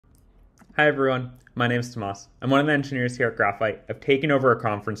Hi everyone, my name is Tomas. I'm one of the engineers here at Graphite. I've taken over a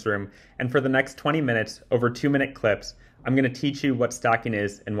conference room, and for the next 20 minutes, over 2-minute clips, I'm going to teach you what stacking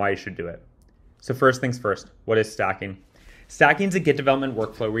is and why you should do it. So first things first, what is stacking? Stacking is a Git development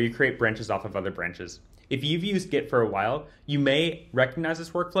workflow where you create branches off of other branches. If you've used Git for a while, you may recognize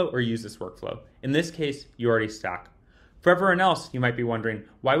this workflow or use this workflow. In this case, you already stack. For everyone else, you might be wondering,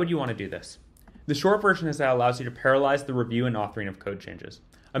 why would you want to do this? The short version is that it allows you to parallelize the review and authoring of code changes.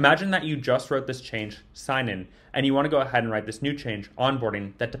 Imagine that you just wrote this change, sign in, and you want to go ahead and write this new change,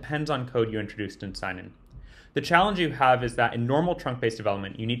 onboarding, that depends on code you introduced in sign in. The challenge you have is that in normal trunk-based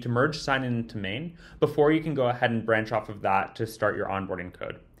development, you need to merge sign in into main before you can go ahead and branch off of that to start your onboarding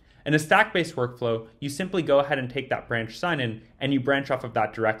code. In a stack-based workflow, you simply go ahead and take that branch sign in and you branch off of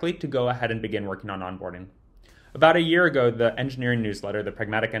that directly to go ahead and begin working on onboarding. About a year ago, the engineering newsletter, The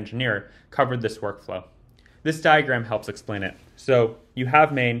Pragmatic Engineer, covered this workflow. This diagram helps explain it. So you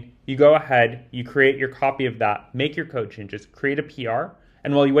have main, you go ahead, you create your copy of that, make your code changes, create a PR,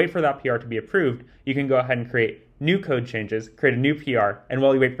 and while you wait for that PR to be approved, you can go ahead and create new code changes, create a new PR, and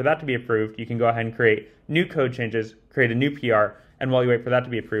while you wait for that to be approved, you can go ahead and create new code changes, create a new PR, and while you wait for that to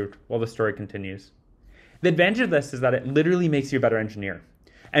be approved, while the story continues. The advantage of this is that it literally makes you a better engineer.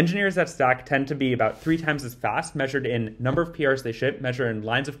 Engineers that stack tend to be about 3 times as fast, measured in number of PRs they ship, measured in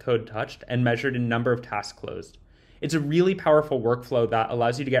lines of code touched, and measured in number of tasks closed. It's a really powerful workflow that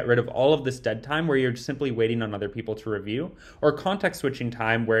allows you to get rid of all of this dead time where you're simply waiting on other people to review, or context switching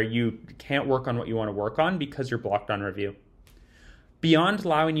time where you can't work on what you want to work on because you're blocked on review. Beyond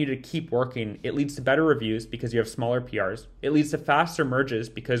allowing you to keep working, it leads to better reviews because you have smaller PRs. It leads to faster merges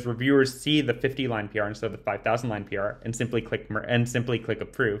because reviewers see the 50-line PR instead of the 5,000-line PR and simply click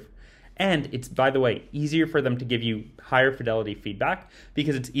approve. And it's, by the way, easier for them to give you higher fidelity feedback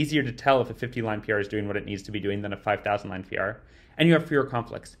because it's easier to tell if a 50-line PR is doing what it needs to be doing than a 5,000-line PR. And you have fewer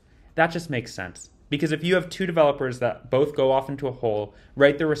conflicts. That just makes sense. Because if you have 2 developers that both go off into a hole,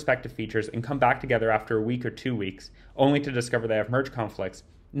 write their respective features, and come back together after a week or 2 weeks, only to discover they have merge conflicts,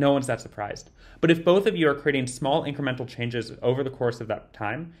 no one's that surprised. But if both of you are creating small incremental changes over the course of that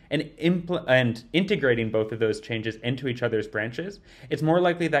time and integrating both of those changes into each other's branches, it's less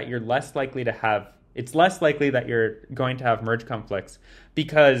likely that you're going to have merge conflicts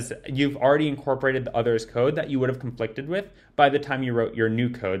because you've already incorporated the other's code that you would have conflicted with by the time you wrote your new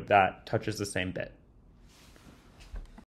code that touches the same bit.